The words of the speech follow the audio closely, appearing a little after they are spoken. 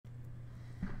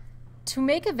To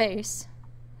make a vase,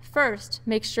 first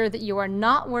make sure that you are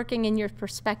not working in your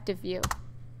perspective view.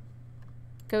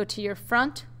 Go to your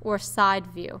front or side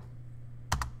view.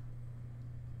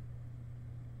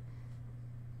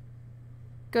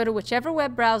 Go to whichever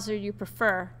web browser you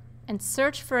prefer and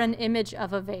search for an image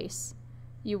of a vase.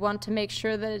 You want to make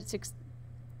sure that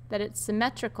it's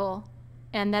symmetrical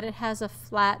and that it has a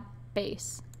flat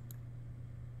base.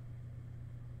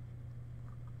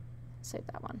 Save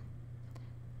that one.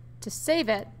 To save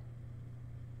it,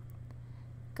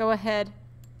 go ahead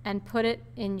and put it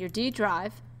in your D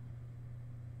drive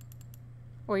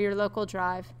or your local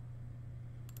drive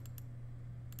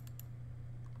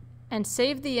and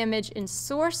save the image in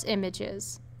source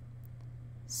images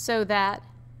so that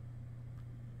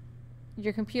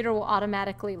your computer will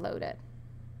automatically load it.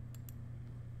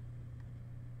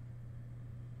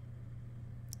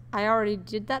 I already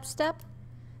did that step,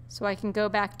 so I can go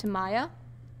back to Maya,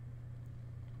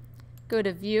 go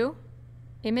to View,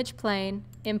 Image Plane,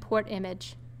 Import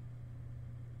Image,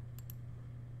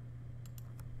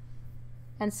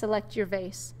 and select your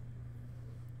vase.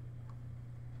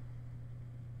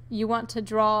 You want to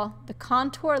draw the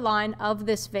contour line of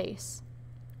this vase.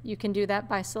 You can do that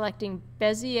by selecting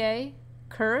Bezier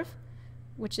Curve,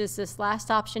 which is this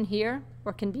last option here,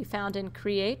 or can be found in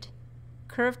Create,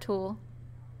 Curve Tool,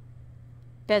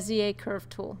 Bezier Curve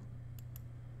Tool.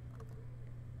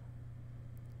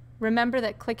 Remember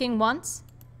that clicking once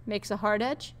makes a hard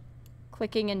edge.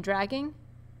 Clicking and dragging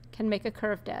can make a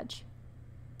curved edge.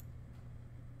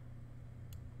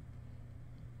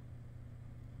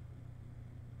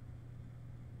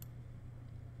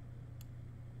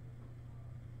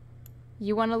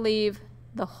 You want to leave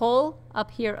the hole up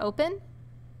here open.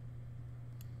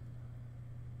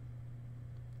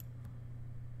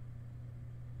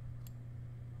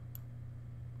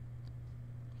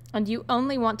 And you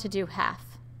only want to do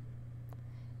half.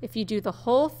 If you do the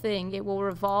whole thing, it will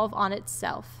revolve on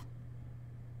itself.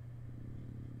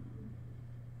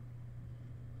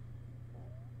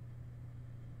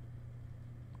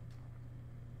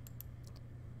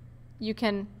 You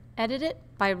can edit it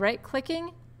by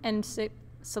right-clicking and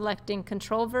selecting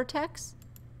Control Vertex.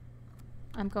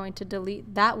 I'm going to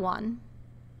delete that one.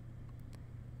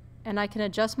 And I can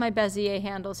adjust my Bezier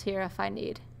handles here if I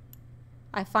need.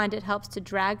 I find it helps to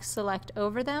drag select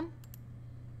over them.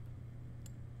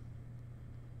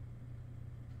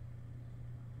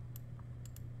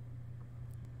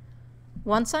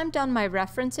 Once I'm done my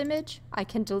reference image, I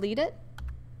can delete it.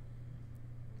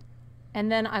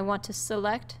 And then I want to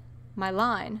select my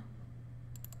line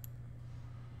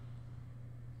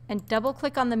and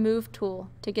double-click on the Move tool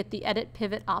to get the Edit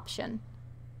Pivot option.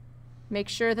 Make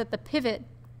sure that the pivot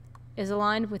is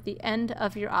aligned with the end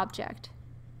of your object.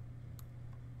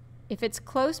 If it's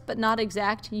close but not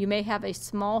exact, you may have a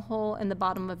small hole in the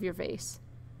bottom of your vase.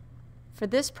 For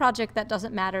this project, that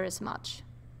doesn't matter as much.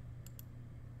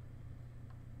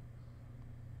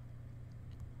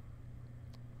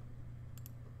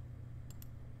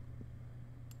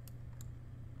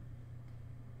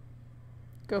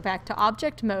 Go back to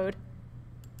Object Mode,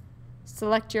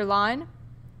 select your line,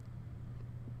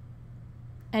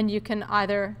 and you can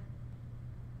either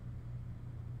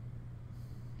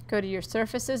go to your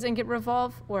surfaces and get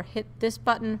revolve, or hit this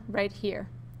button right here.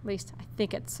 At least I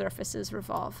think it's surfaces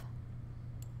revolve.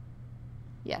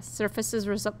 Yes, surfaces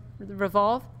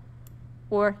revolve,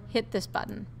 or hit this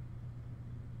button.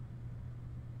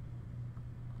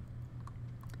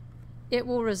 It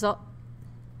will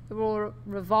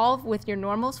revolve with your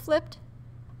normals flipped.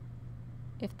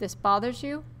 If this bothers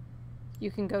you,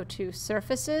 you can go to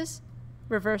Surfaces,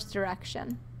 Reverse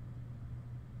Direction.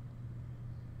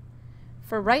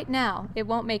 For right now, it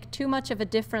won't make too much of a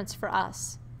difference for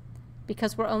us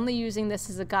because we're only using this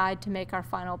as a guide to make our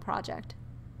final project.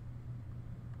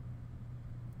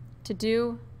 To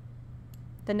do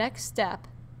the next step,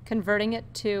 converting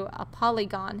it to a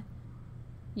polygon,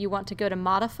 you want to go to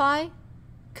Modify,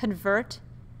 Convert,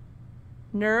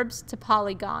 NURBS to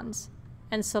Polygons,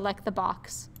 and select the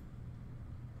box.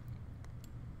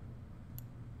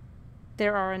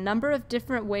 There are a number of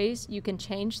different ways you can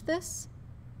change this.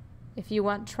 If you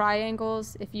want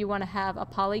triangles, if you want to have a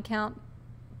poly count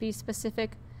be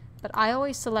specific, but I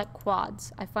always select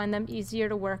quads. I find them easier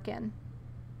to work in.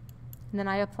 And then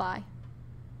I apply.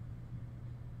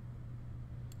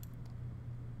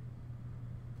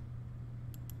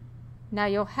 Now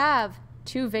you'll have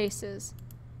two vases.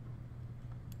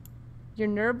 Your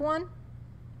NURB one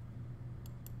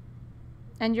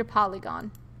and your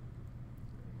polygon.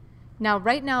 Now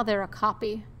right now they're a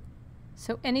copy.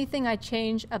 So anything I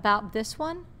change about this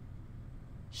one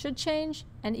should change,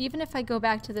 and even if I go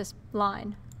back to this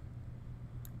line,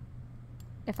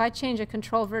 If I change a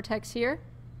control vertex here,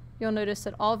 you'll notice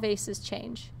that all vases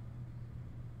change.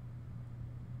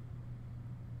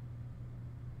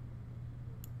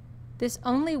 This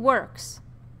only works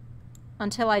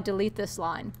until I delete this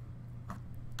line.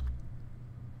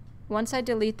 Once I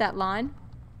delete that line,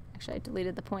 actually I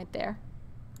deleted the point there.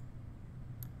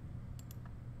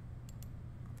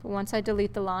 But once I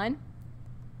delete the line,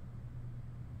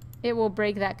 it will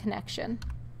break that connection.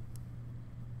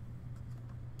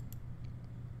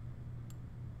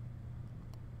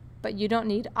 But you don't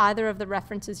need either of the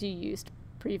references you used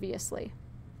previously.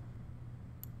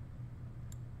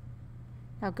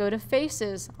 Now go to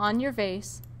Faces on your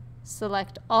vase,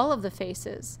 select all of the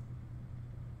faces,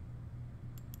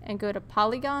 and go to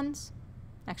Polygons.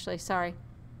 Actually, sorry.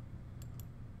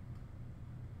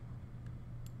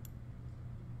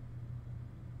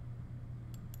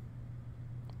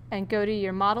 And go to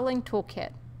your modeling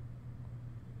toolkit.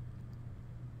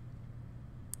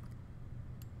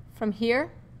 From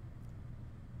here,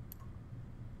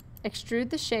 extrude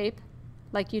the shape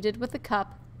like you did with the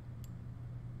cup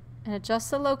and adjust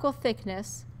the local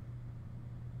thickness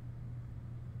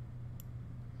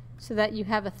so that you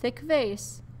have a thick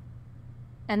vase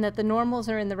and that the normals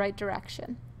are in the right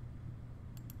direction.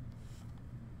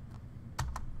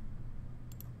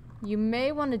 You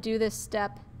may want to do this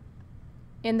step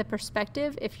in the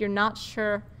perspective if you're not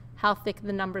sure how thick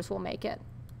the numbers will make it.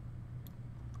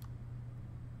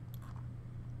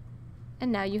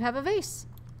 And now you have a vase.